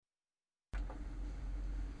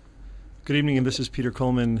Good evening, and this is Peter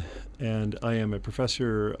Coleman, and I am a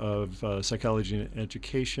professor of psychology and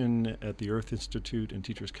education at the Earth Institute and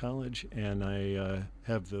Teachers College, and I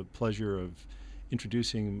have the pleasure of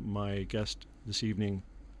introducing my guest this evening,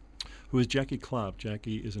 who is Jackie Klopp.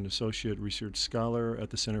 Jackie is an associate research scholar at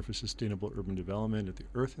the Center for Sustainable Urban Development at the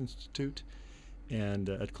Earth Institute and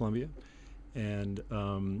at Columbia, and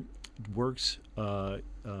works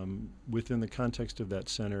within the context of that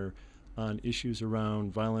center on issues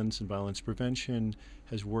around violence and violence prevention,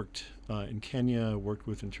 has worked in Kenya, worked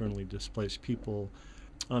with internally displaced people.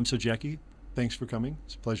 So Jackie, thanks for coming.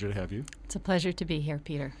 It's a pleasure to have you. It's a pleasure to be here,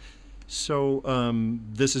 Peter. So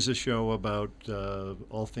this is a show about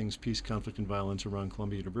all things peace, conflict, and violence around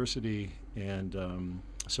Columbia University. And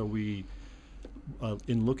so we,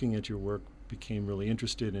 in looking at your work, became really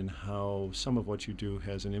interested in how some of what you do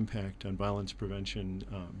has an impact on violence prevention.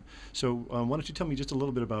 So why don't you tell me just a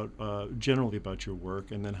little bit about, generally about your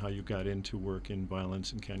work, and then how you got into work in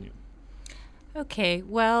violence in Kenya? Okay,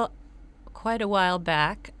 well, quite a while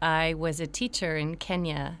back, I was a teacher in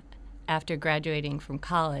Kenya after graduating from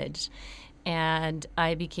college, and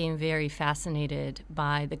I became very fascinated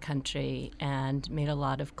by the country and made a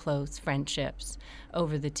lot of close friendships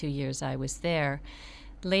over the 2 years I was there.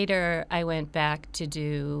 Later, I went back to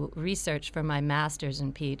do research for my master's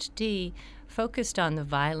and PhD, focused on the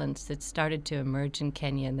violence that started to emerge in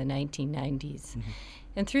Kenya in the 1990s. Mm-hmm.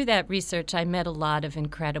 And through that research, I met a lot of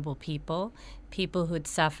incredible people who had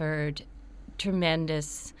suffered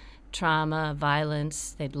tremendous trauma,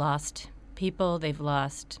 violence. They'd lost people, they've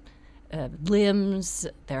lost limbs,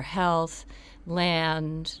 their health,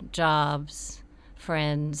 land, jobs,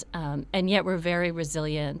 friends, and yet were very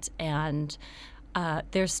resilient. And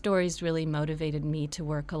their stories really motivated me to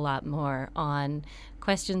work a lot more on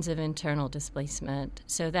questions of internal displacement.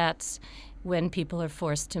 So that's when people are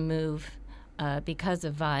forced to move because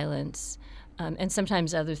of violence and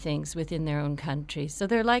sometimes other things within their own country. So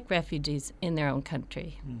they're like refugees in their own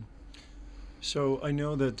country. Mm. So I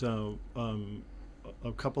know that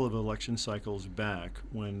a couple of election cycles back,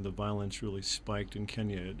 when the violence really spiked in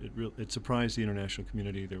Kenya, it surprised the international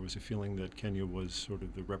community. There was a feeling that Kenya was sort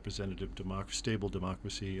of the representative stable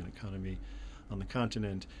democracy and economy on the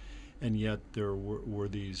continent, and yet there were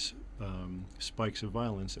these spikes of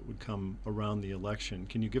violence that would come around the election.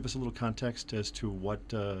 Can you give us a little context as to what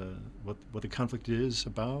the conflict is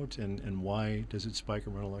about, and why does it spike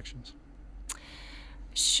around elections?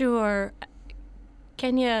 Sure.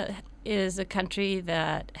 Kenya is a country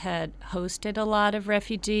that had hosted a lot of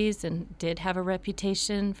refugees and did have a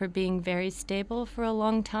reputation for being very stable for a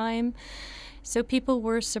long time. So people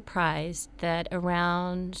were surprised that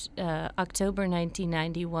around October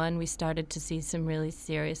 1991, we started to see some really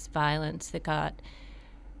serious violence that got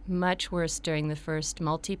much worse during the first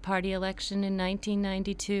multi-party election in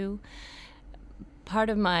 1992. Part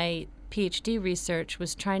of my PhD research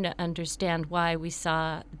was trying to understand why we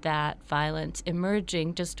saw that violence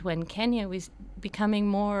emerging just when Kenya was becoming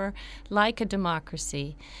more like a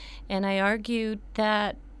democracy. And I argued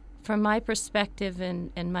that from my perspective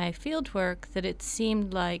and my fieldwork, that it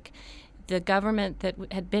seemed like the government that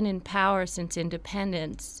had been in power since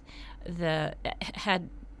independence, the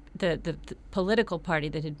political party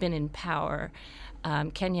that had been in power,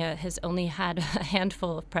 Kenya has only had a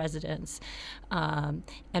handful of presidents, and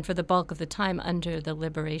for the bulk of the time under the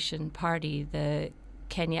Liberation Party, the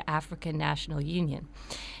Kenya African National Union.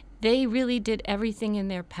 They really did everything in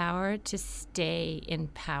their power to stay in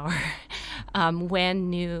power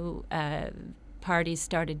when new parties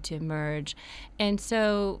started to emerge. And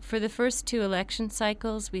so for the first two election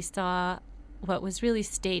cycles, we saw what was really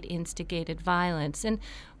state-instigated violence. And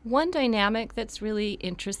one dynamic that's really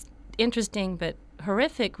interesting but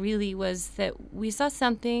horrific really was that we saw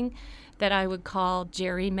something that I would call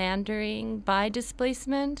gerrymandering by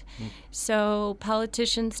displacement. Mm. So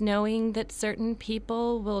politicians knowing that certain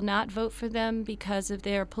people will not vote for them because of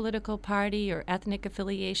their political party or ethnic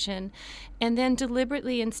affiliation, and then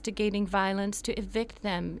deliberately instigating violence to evict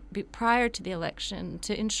them prior to the election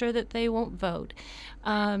to ensure that they won't vote.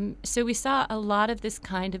 So we saw a lot of this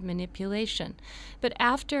kind of manipulation. But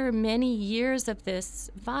after many years of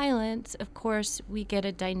this violence, of course, we get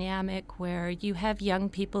a dynamic where you have young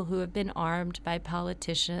people who have been armed by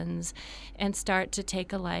politicians and start to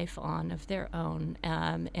take a life on of their own.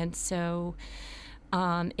 And so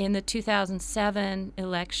in the 2007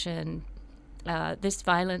 election, this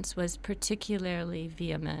violence was particularly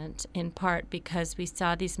vehement, in part because we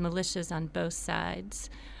saw these militias on both sides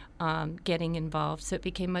getting involved. So it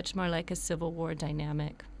became much more like a civil war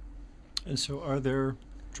dynamic. And so are there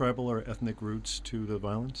tribal or ethnic roots to the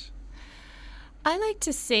violence? I like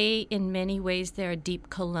to say in many ways there are deep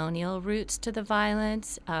colonial roots to the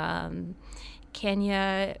violence.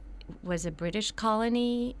 Kenya was a British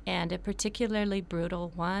colony and a particularly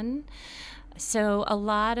brutal one. So a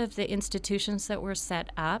lot of the institutions that were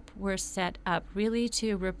set up really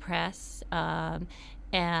to repress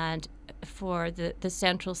and for the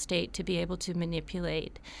central state to be able to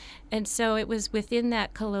manipulate. And so it was within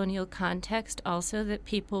that colonial context also that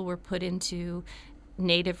people were put into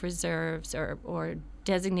native reserves or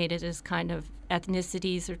designated as kind of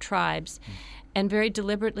ethnicities or tribes, and very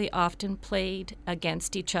deliberately often played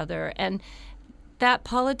against each other. And that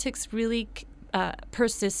politics really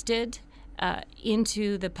persisted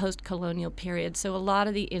into the post-colonial period. So a lot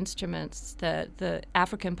of the instruments that the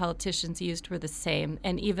African politicians used were the same,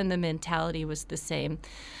 and even the mentality was the same.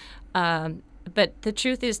 But the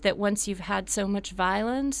truth is that once you've had so much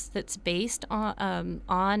violence that's based on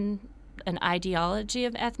an ideology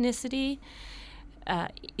of ethnicity,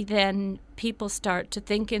 then people start to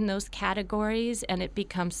think in those categories, and it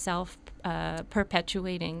becomes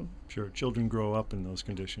self-perpetuating. Sure, children grow up in those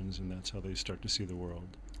conditions, and that's how they start to see the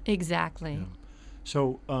world. Exactly. Yeah.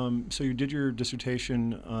 So, so you did your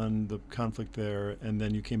dissertation on the conflict there, and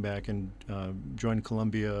then you came back and joined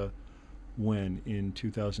Columbia when? In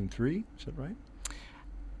 2003? Is that right?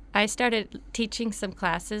 I started teaching some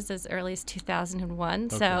classes as early as 2001,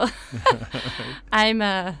 Okay. so I'm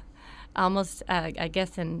almost, I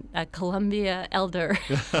guess, a Columbia elder.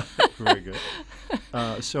 Very good.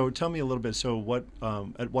 So tell me a little bit. So what?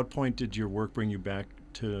 At what point did your work bring you back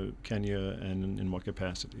to Kenya, and in what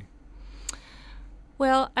capacity?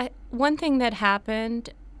 Well, one thing that happened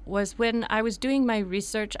was when I was doing my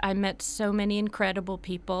research, I met so many incredible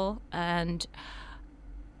people, and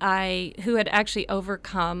who had actually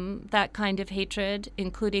overcome that kind of hatred,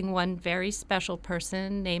 including one very special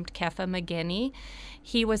person named Kefa Mageni.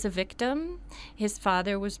 He was a victim. His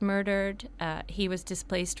father was murdered. He was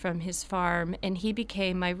displaced from his farm, and he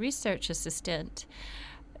became my research assistant.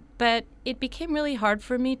 But it became really hard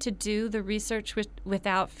for me to do the research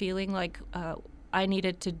without feeling like I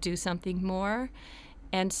needed to do something more.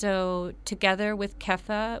 And so together with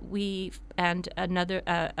Kefa, and another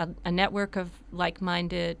a network of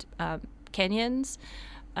like-minded Kenyans,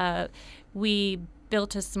 we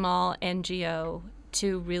built a small NGO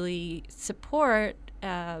to really support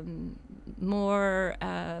more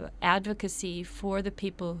advocacy for the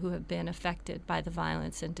people who have been affected by the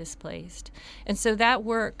violence and displaced. And so that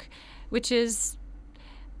work,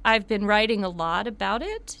 I've been writing a lot about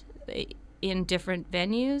it in different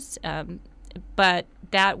venues, but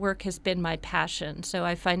that work has been my passion. So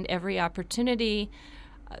I find every opportunity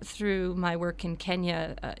through my work in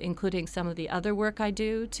Kenya, including some of the other work I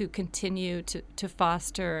do, to continue to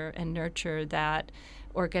foster and nurture that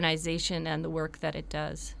organization and the work that it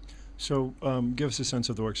does. So give us a sense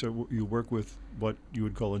of the work. So you work with what you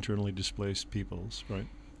would call internally displaced peoples, right?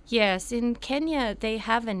 Yes, in Kenya they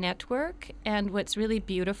have a network, and what's really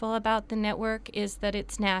beautiful about the network is that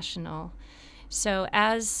it's national. So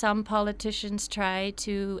as some politicians try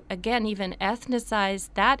to, again, even ethnicize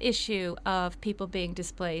that issue of people being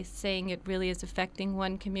displaced, saying it really is affecting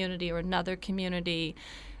one community or another community,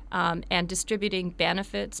 and distributing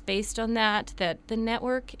benefits based on that the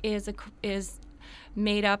network is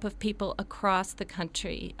made up of people across the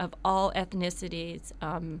country of all ethnicities.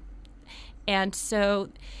 And so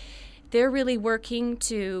they're really working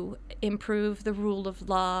to improve the rule of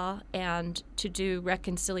law and to do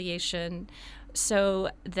reconciliation so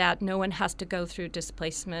that no one has to go through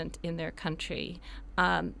displacement in their country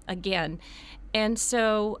again. And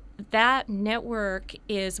so that network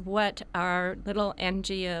is what our little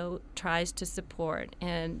NGO tries to support.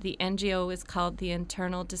 And the NGO is called the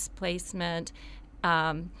Internal Displacement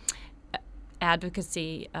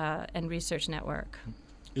Advocacy and Research Network.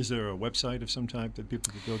 Is there a website of some type that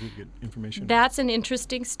people could go to get information? That's an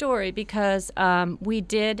interesting story because we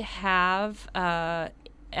did have a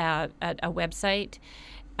website,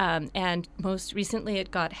 and most recently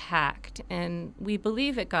it got hacked. And we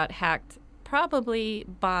believe it got hacked probably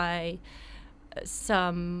by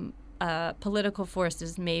some political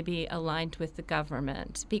forces maybe aligned with the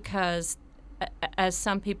government because, as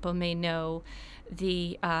some people may know,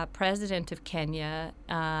 the president of Kenya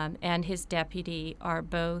and his deputy are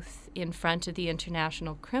both in front of the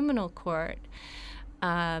International Criminal Court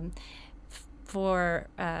for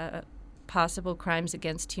possible crimes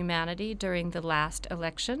against humanity during the last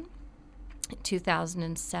election,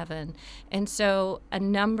 2007. And so a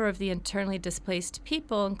number of the internally displaced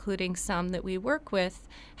people, including some that we work with,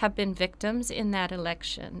 have been victims in that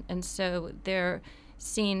election. And so they're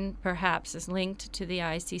seen perhaps as linked to the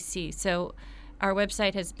ICC. So our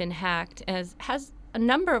website has been hacked, as has a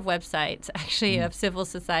number of websites, actually, of civil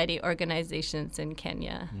society organizations in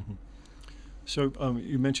Kenya. Mm-hmm. So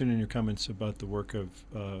you mentioned in your comments about the work of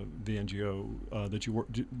the NGO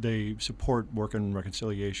that they support work on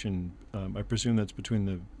reconciliation. I presume that's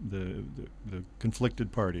between the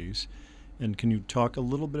conflicted parties. And can you talk a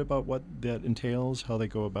little bit about what that entails, how they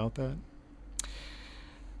go about that?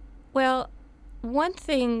 Well, one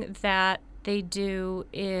thing that they do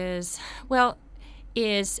is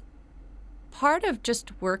part of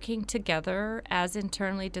just working together as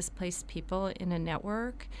internally displaced people in a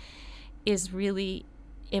network is really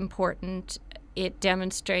important. It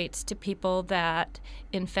demonstrates to people that,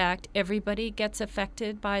 in fact, everybody gets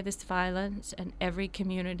affected by this violence and every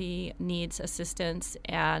community needs assistance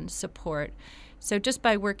and support. So just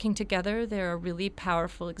by working together, they're a really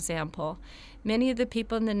powerful example. Many of the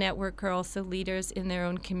people in the network are also leaders in their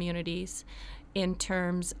own communities in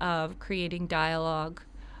terms of creating dialogue.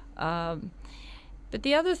 But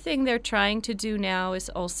the other thing they're trying to do now is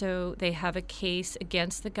also they have a case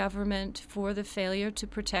against the government for the failure to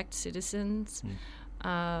protect citizens.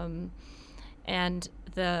 And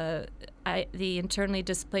the internally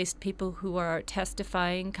displaced people who are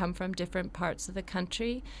testifying come from different parts of the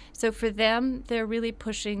country. So for them, they're really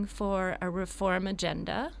pushing for a reform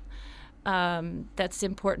agenda that's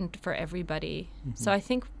important for everybody. Mm-hmm. So I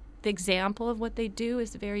think the example of what they do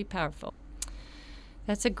is very powerful.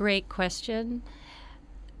 That's a great question.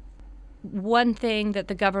 One thing that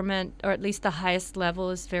the government, or at least the highest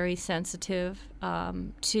level, is very sensitive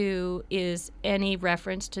to is any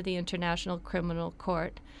reference to the International Criminal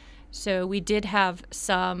Court. So we did have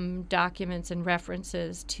some documents and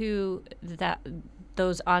references to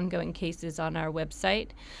those ongoing cases on our website.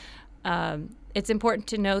 It's important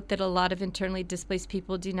to note that a lot of internally displaced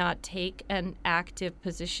people do not take an active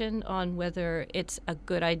position on whether it's a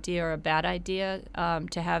good idea or a bad idea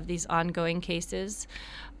to have these ongoing cases.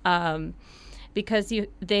 Because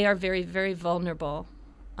they are very, very vulnerable.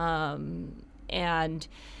 And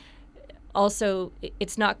also,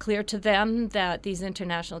 it's not clear to them that these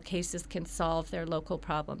international cases can solve their local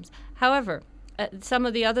problems. However, some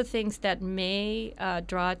of the other things that may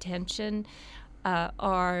draw attention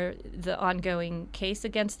are the ongoing case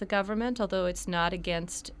against the government, although it's not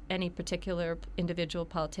against any particular individual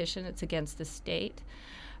politician, it's against the state.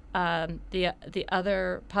 The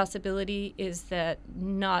other possibility is that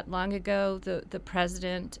not long ago, the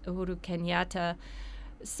president, Uhuru Kenyatta,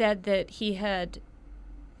 said that he had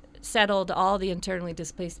settled all the internally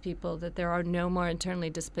displaced people, that there are no more internally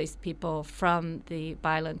displaced people from the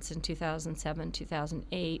violence in 2007,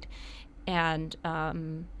 2008.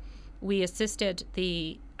 And we assisted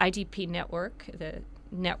the IDP network, the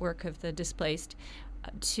network of the displaced,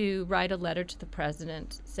 to write a letter to the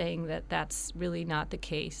president saying that that's really not the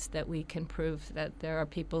case, that we can prove that there are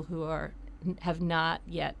people who have not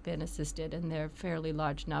yet been assisted, and they're fairly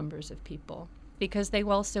large numbers of people. Because they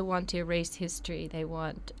also want to erase history. They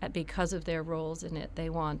want, because of their roles in it, they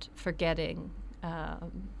want forgetting.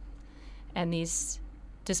 And these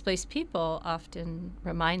displaced people often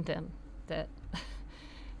remind them that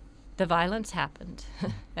the violence happened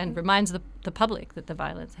and reminds the public that the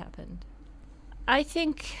violence happened. I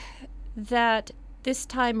think that this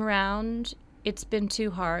time around, it's been too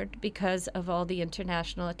hard because of all the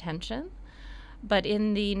international attention. But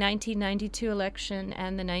in the 1992 election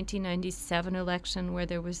and the 1997 election, where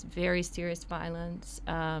there was very serious violence,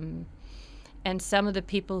 and some of the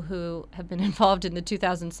people who have been involved in the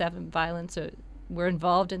 2007 violence were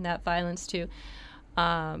involved in that violence too,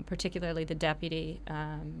 particularly the deputy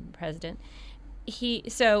president.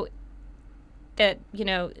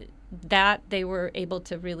 That they were able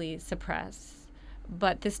to really suppress.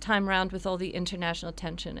 But this time around, with all the international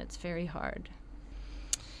attention, it's very hard.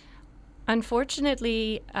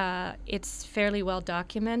 Unfortunately, it's fairly well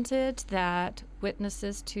documented that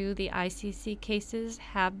witnesses to the ICC cases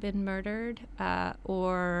have been murdered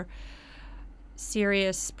or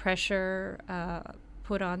serious pressure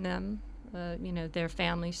put on them. Their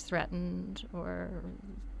families threatened, or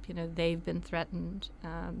they've been threatened.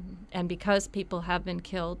 And because people have been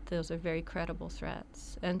killed, those are very credible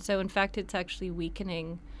threats. And so, in fact, it's actually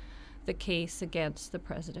weakening the case against the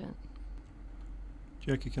president.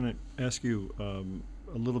 Jackie, can I ask you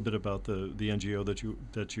a little bit about the NGO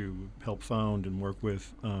that you help found and work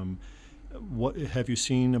with? What have you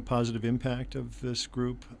seen a positive impact of this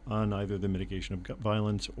group on either the mitigation of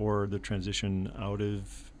violence or the transition out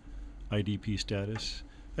of IDP status?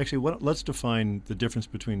 Actually, let's define the difference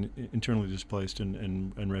between internally displaced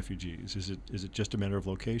and refugees. Is it just a matter of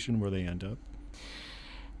location where they end up?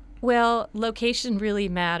 Well, location really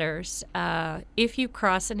matters. If you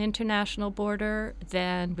cross an international border,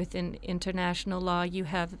 then within international law, you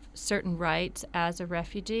have certain rights as a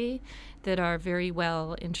refugee that are very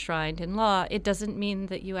well enshrined in law. It doesn't mean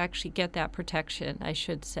that you actually get that protection, I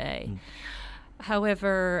should say.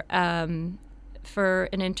 However, for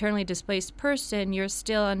an internally displaced person, you're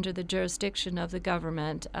still under the jurisdiction of the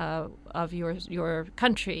government of your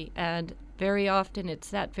country, and very often it's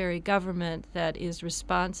that very government that is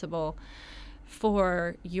responsible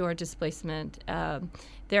for your displacement.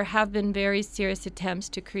 There have been very serious attempts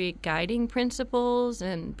to create guiding principles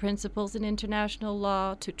and principles in international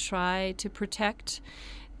law to try to protect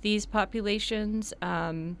these populations.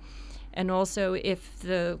 And also, if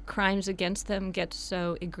the crimes against them get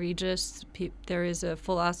so egregious, there is a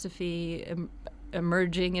philosophy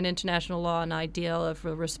emerging in international law, an ideal of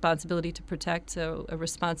a responsibility to protect, so a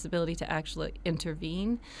responsibility to actually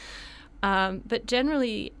intervene. But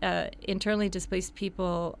generally, internally displaced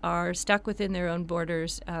people are stuck within their own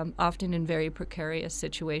borders, often in very precarious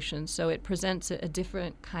situations. So it presents a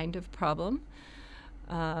different kind of problem,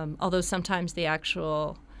 although sometimes the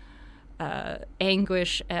actual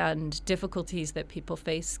anguish and difficulties that people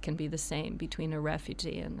face can be the same between a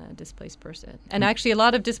refugee and a displaced person. And actually, a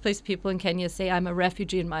lot of displaced people in Kenya say, I'm a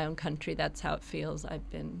refugee in my own country. That's how it feels. I've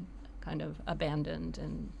been kind of abandoned.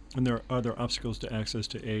 And are there obstacles to access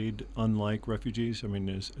to aid, unlike refugees? I mean,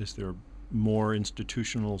 is there more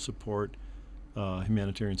institutional support,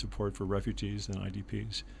 humanitarian support for refugees than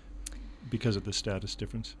IDPs because of the status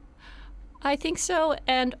difference? I think so,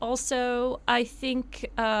 and also I think,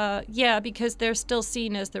 because they're still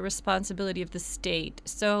seen as the responsibility of the state.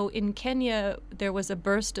 So in Kenya, there was a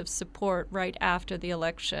burst of support right after the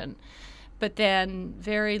election, but then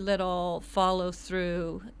very little follow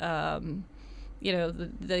through. The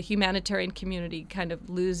humanitarian community kind of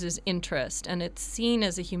loses interest, and it's seen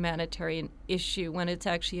as a humanitarian issue when it's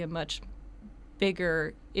actually a much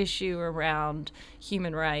bigger issue around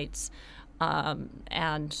human rights.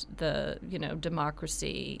 And the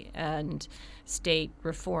democracy and state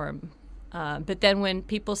reform. But then when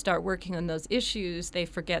people start working on those issues, they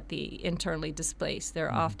forget the internally displaced.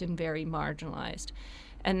 They're often very marginalized.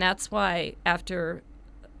 And that's why after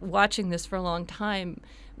watching this for a long time,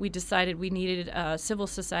 we decided we needed a civil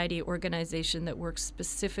society organization that works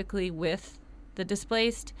specifically with the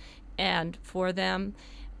displaced and for them,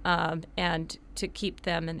 and to keep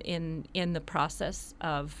them in the process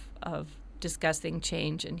of discussing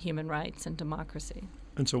change in human rights and democracy.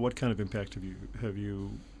 And so, what kind of impact have you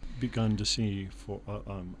begun to see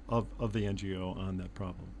of the NGO on that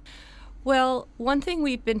problem? Well, one thing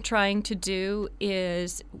we've been trying to do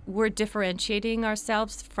is we're differentiating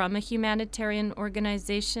ourselves from a humanitarian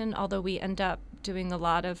organization, although we end up doing a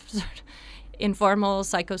lot of sort of informal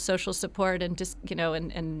psychosocial support and just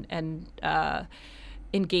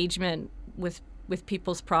engagement with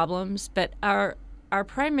people's problems. But our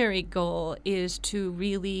primary goal is to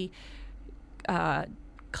really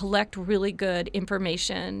collect really good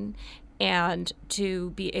information and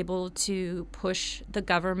to be able to push the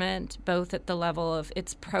government both at the level of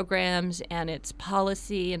its programs and its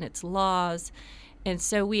policy and its laws. And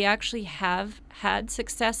so we actually have had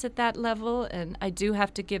success at that level, and I do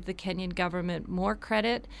have to give the Kenyan government more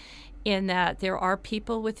credit in that there are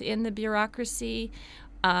people within the bureaucracy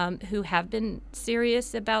who have been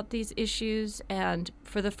serious about these issues. And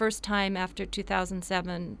for the first time after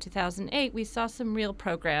 2007, 2008, we saw some real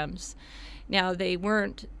programs. Now, they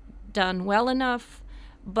weren't done well enough,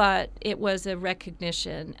 but it was a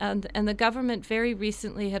recognition. And the government very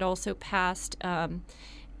recently had also passed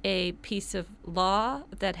a piece of law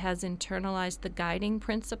that has internalized the guiding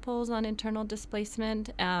principles on internal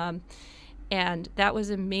displacement. And that was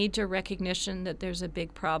a major recognition that there's a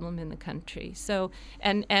big problem in the country. So,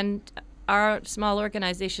 and our small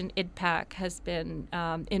organization, IDPAC, has been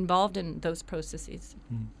involved in those processes.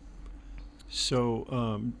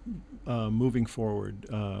 So, moving forward,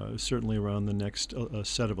 certainly around the next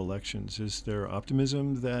set of elections, is there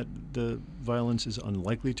optimism that the violence is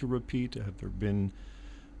unlikely to repeat? Have there been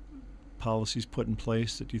policies put in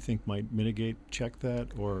place that you think might check that,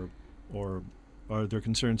 or are there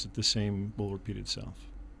concerns that the same will repeat itself?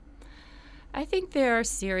 I think there are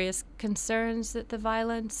serious concerns that the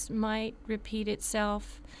violence might repeat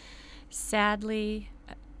itself. Sadly,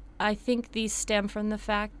 I think these stem from the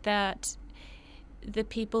fact that the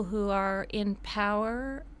people who are in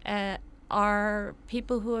power are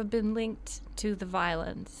people who have been linked to the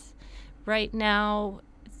violence. Right now,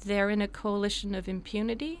 they're in a coalition of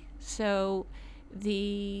impunity, so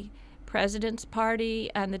the president's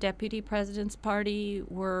party and the deputy president's party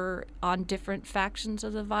were on different factions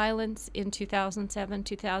of the violence in 2007,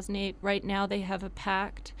 2008. Right now they have a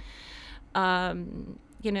pact.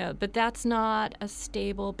 But that's not a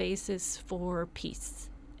stable basis for peace.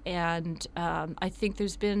 And I think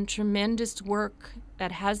there's been tremendous work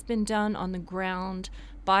that has been done on the ground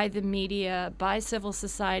by the media, by civil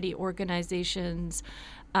society organizations.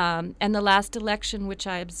 And the last election, which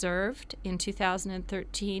I observed in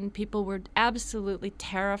 2013, people were absolutely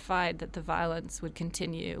terrified that the violence would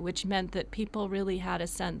continue, which meant that people really had a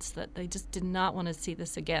sense that they just did not want to see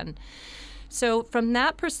this again. So from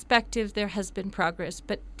that perspective, there has been progress,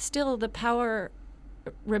 but still the power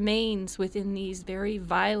remains within these very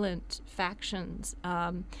violent factions.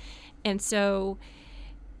 And so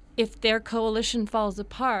if their coalition falls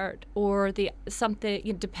apart or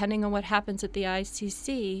depending on what happens at the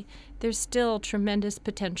ICC, there's still tremendous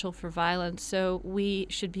potential for violence. So we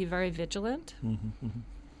should be very vigilant. Mm-hmm, mm-hmm.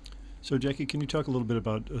 So Jackie, can you talk a little bit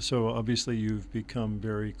about, so obviously you've become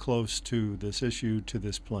very close to this issue, to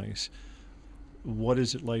this place. What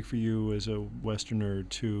is it like for you as a Westerner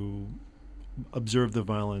to observe the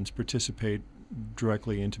violence, participate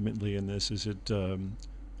directly, intimately in this? Is it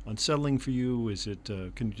unsettling for you? Is it?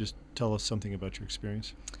 Can you just tell us something about your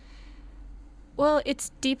experience? Well, it's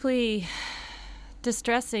deeply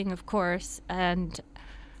distressing, of course, and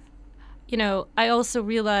I also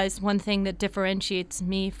realize one thing that differentiates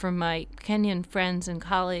me from my Kenyan friends and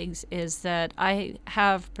colleagues is that I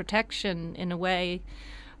have protection in a way.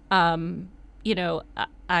 I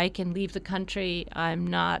can leave the country. I'm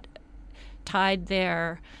not tied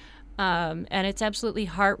there. And it's absolutely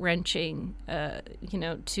heart-wrenching,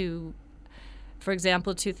 to, for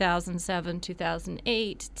example, 2007,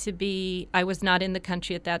 2008, I was not in the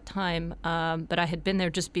country at that time, but I had been there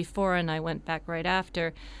just before and I went back right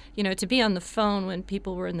after, to be on the phone when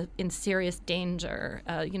people were in serious danger,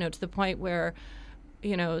 to the point where,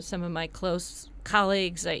 some of my close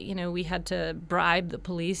colleagues, we had to bribe the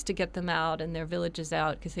police to get them out and their villages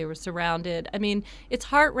out because they were surrounded. I mean, it's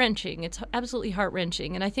heart-wrenching. It's absolutely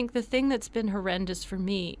heart-wrenching. And I think the thing that's been horrendous for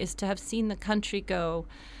me is to have seen the country go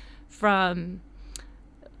from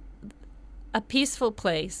a peaceful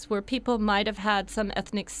place where people might have had some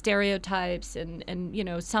ethnic stereotypes and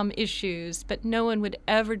some issues, but no one would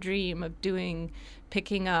ever dream of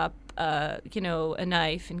picking up a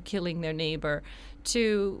knife and killing their neighbor,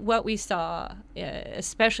 to what we saw,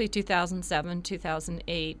 especially 2007,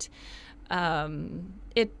 2008.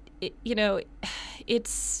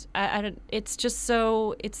 It's just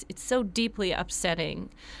so so deeply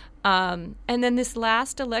upsetting. And then this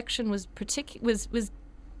last election was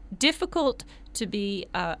difficult to be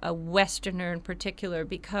a Westerner in particular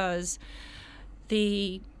because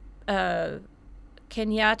the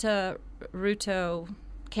Kenyatta Ruto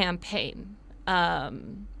campaign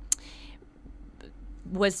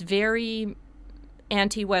was very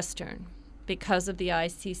anti-Western because of the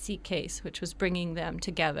ICC case, which was bringing them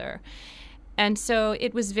together. And so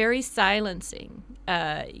it was very silencing.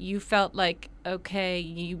 You felt like, okay,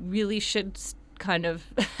 you really should kind of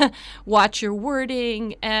watch your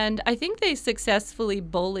wording. And I think they successfully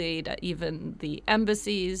bullied even the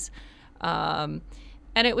embassies. And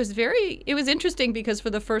it was interesting because for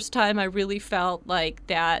the first time I really felt like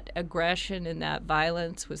that aggression and that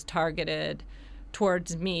violence was targeted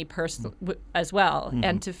towards me personally as well, mm-hmm.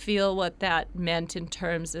 and to feel what that meant in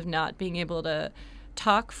terms of not being able to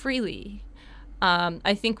talk freely.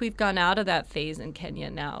 I think we've gone out of that phase in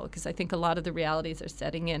Kenya now because I think a lot of the realities are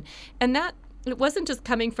setting in. And that it wasn't just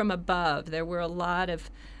coming from above. There were a lot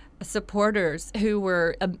of supporters who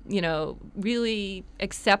were, really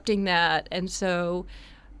accepting that. And so,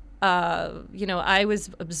 I was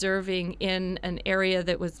observing in an area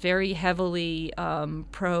that was very heavily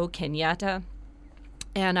pro-Kenyatta.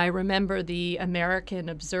 And I remember the American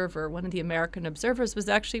observer, one of the American observers was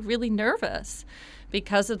actually really nervous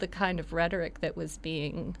because of the kind of rhetoric that was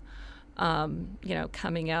being,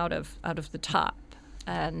 coming out of the top.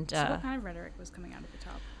 And so what kind of rhetoric was coming out of the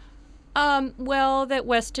top? That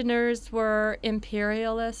Westerners were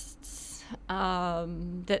imperialists.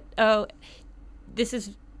 This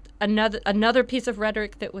is another piece of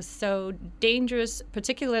rhetoric that was so dangerous,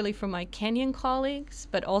 particularly for my Kenyan colleagues,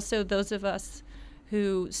 but also those of us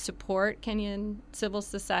who support Kenyan civil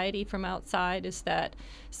society from outside, is that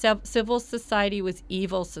civil society was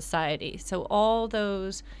evil society. So all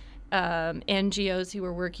those NGOs who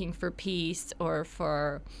were working for peace or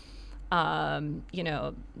for,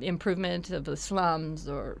 improvement of the slums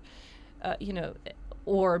or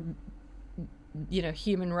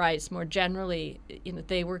human rights more generally,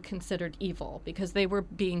 they were considered evil because they were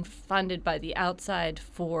being funded by the outside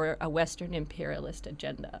for a Western imperialist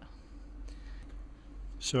agenda.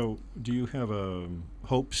 So, do you have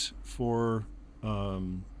hopes for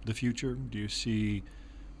the future? Do you see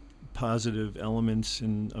positive elements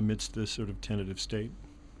amidst this sort of tentative state?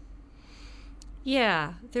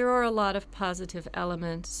 Yeah, there are a lot of positive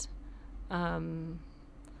elements.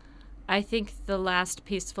 I think the last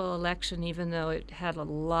peaceful election, even though it had a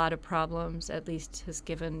lot of problems, at least has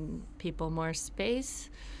given people more space.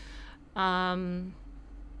 And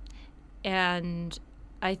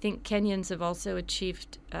I think Kenyans have also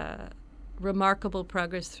achieved remarkable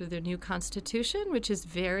progress through their new constitution, which is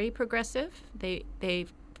very progressive. They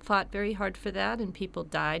fought very hard for that, and people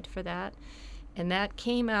died for that. And that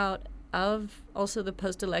came out of also the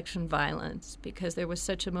post-election violence, because there was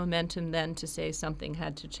such a momentum then to say something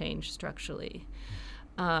had to change structurally.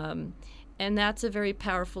 And that's a very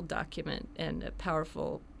powerful document and a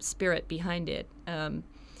powerful spirit behind it.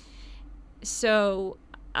 So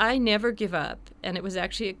I never give up. And it was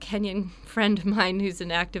actually a Kenyan friend of mine who's an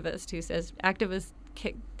activist who says activists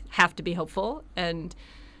have to be hopeful, and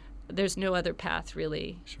there's no other path,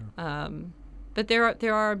 really. Sure. But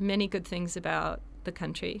there are many good things about the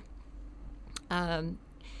country.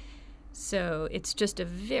 So it's just a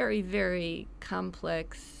very, very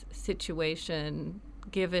complex situation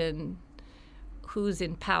given who's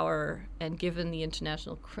in power and given the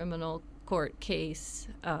International Criminal Court case.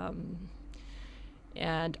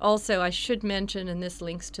 And also, I should mention, and this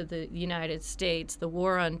links to the United States, the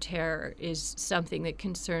war on terror is something that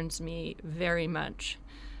concerns me very much.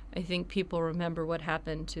 I think people remember what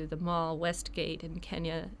happened to the Mall Westgate in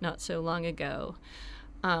Kenya not so long ago.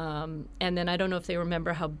 And then I don't know if they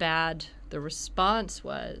remember how bad the response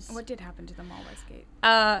was. What did happen to the Mall Westgate?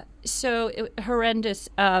 Horrendous.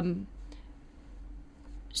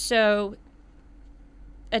 So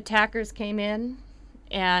attackers came in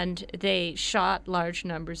and they shot large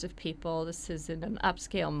numbers of people. This is in an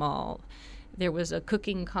upscale mall. There was a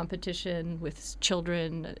cooking competition with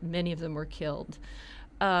children. Many of them were killed.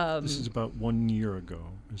 This is about 1 year ago.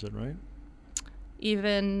 Is that right?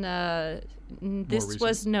 Even this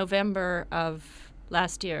was November of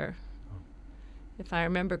last year, if I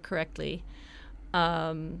remember correctly.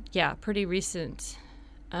 Yeah, pretty recent.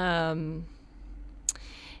 So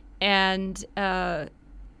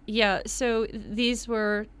these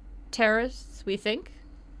were terrorists, we think.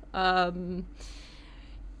 Probably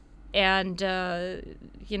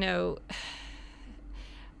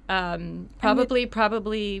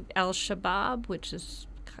Al-Shabaab, which is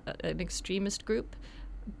an extremist group.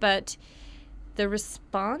 But the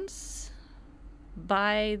response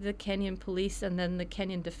by the Kenyan police and then the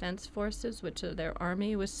Kenyan Defense Forces, which are their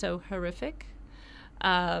army, was so horrific.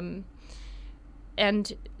 And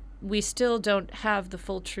we still don't have the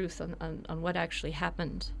full truth on what actually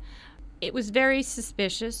happened. It was very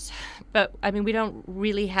suspicious, but we don't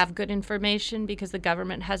really have good information because the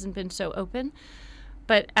government hasn't been so open.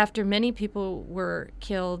 But after many people were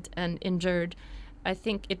killed and injured, I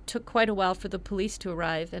think it took quite a while for the police to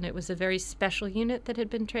arrive, and it was a very special unit that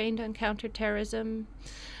had been trained on counterterrorism.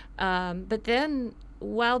 But then,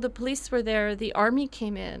 while the police were there, the army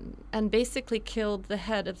came in and basically killed the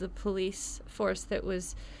head of the police force that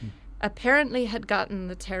was apparently had gotten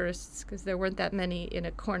the terrorists, because there weren't that many in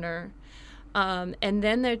a corner. And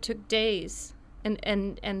then there took days,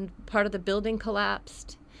 and part of the building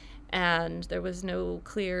collapsed. And there was no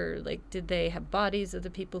clear, did they have bodies of the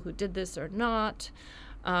people who did this or not?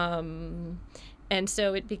 And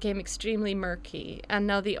so it became extremely murky. And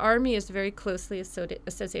now the army is very closely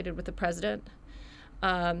associated with the president.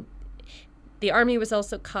 The army was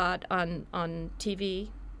also caught on TV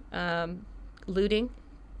looting.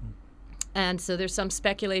 And so there's some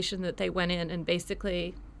speculation that they went in and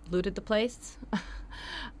basically looted the place.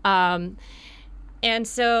 And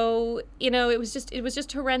so, it was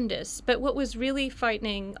just horrendous. But what was really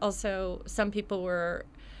frightening also, some people were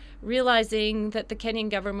realizing that the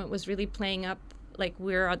Kenyan government was really playing up like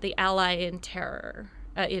we're the ally in terror,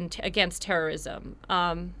 against terrorism.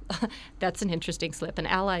 That's an interesting slip, an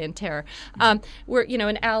ally in terror. We're,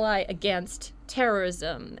 an ally against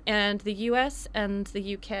terrorism. And the U.S. and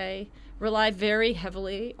the UK rely very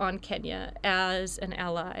heavily on Kenya as an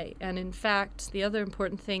ally. And in fact, the other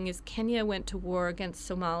important thing is Kenya went to war against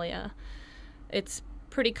Somalia. It's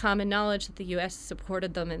pretty common knowledge that the U.S.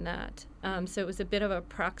 supported them in that. So it was a bit of a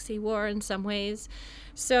proxy war in some ways.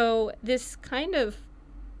 So this kind of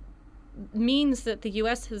means that the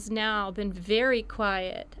U.S. has now been very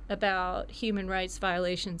quiet about human rights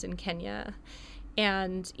violations in Kenya.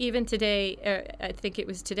 And even today, I think it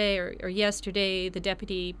was today or yesterday, the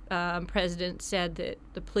deputy president said that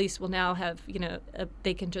the police will now have,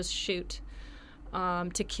 they can just shoot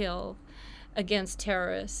to kill against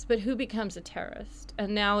terrorists. But who becomes a terrorist?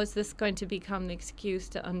 And now is this going to become the excuse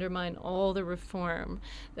to undermine all the reform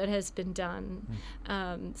that has been done?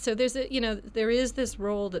 So there's there is this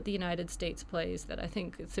role that the United States plays that I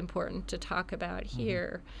think it's important to talk about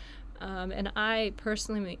here. And I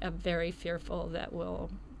personally am very fearful that we'll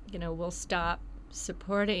stop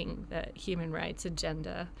supporting the human rights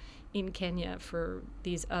agenda in Kenya for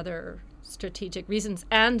these other strategic reasons,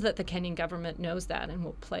 and that the Kenyan government knows that and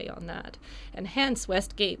will play on that. And hence,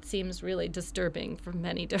 Westgate seems really disturbing from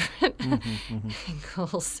many different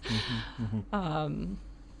angles.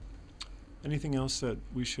 Anything else that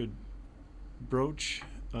we should broach?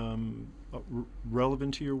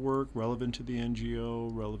 Relevant to your work, relevant to the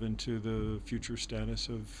NGO, relevant to the future status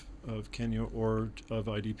of Kenya or of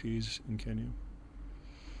IDPs in Kenya?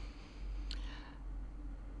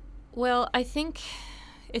 Well, I think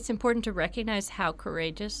it's important to recognize how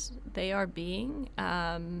courageous they are being.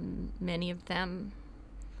 Many of them,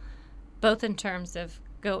 both in terms of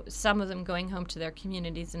some of them going home to their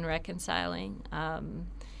communities and reconciling,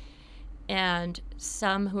 and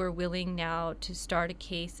some who are willing now to start a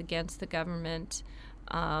case against the government.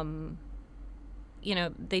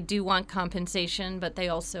 They do want compensation, but they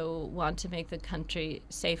also want to make the country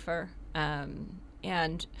safer,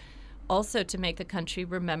 and also to make the country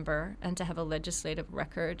remember and to have a legislative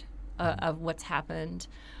record of what's happened.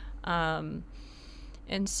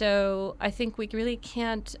 And so I think we really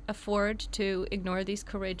can't afford to ignore these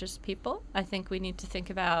courageous people. I think we need to think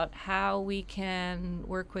about how we can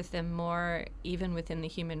work with them more, even within the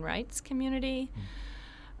human rights community,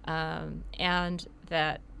 and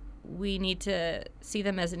that we need to see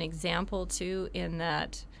them as an example, too, in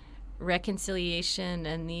that reconciliation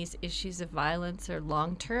and these issues of violence are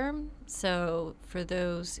long-term. So for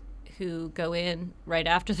those who go in right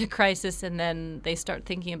after the crisis and then they start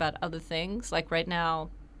thinking about other things, like right now,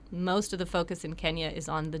 most of the focus in Kenya is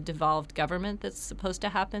on the devolved government that's supposed to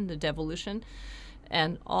happen, the devolution.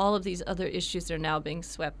 And all of these other issues are now being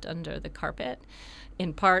swept under the carpet,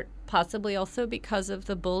 in part possibly also because of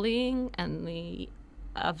the bullying and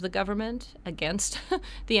of the government against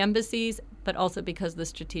the embassies, but also because of the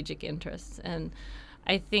strategic interests. And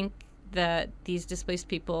I think that these displaced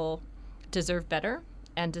people deserve better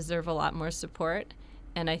and deserve a lot more support.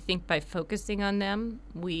 And I think by focusing on them,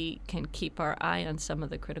 we can keep our eye on some of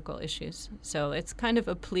the critical issues. So it's kind of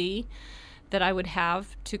a plea that I would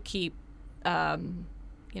have to keep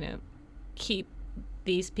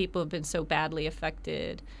these people who have been so badly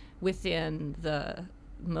affected within the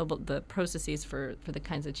processes for the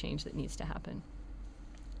kinds of change that needs to happen.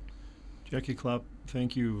 Jackie Klopp,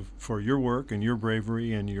 thank you for your work and your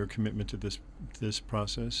bravery and your commitment to this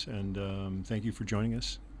process, and thank you for joining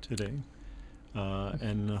us today.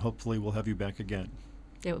 And hopefully we'll have you back again.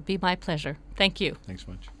 It would be my pleasure. Thank you. Thanks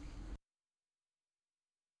much.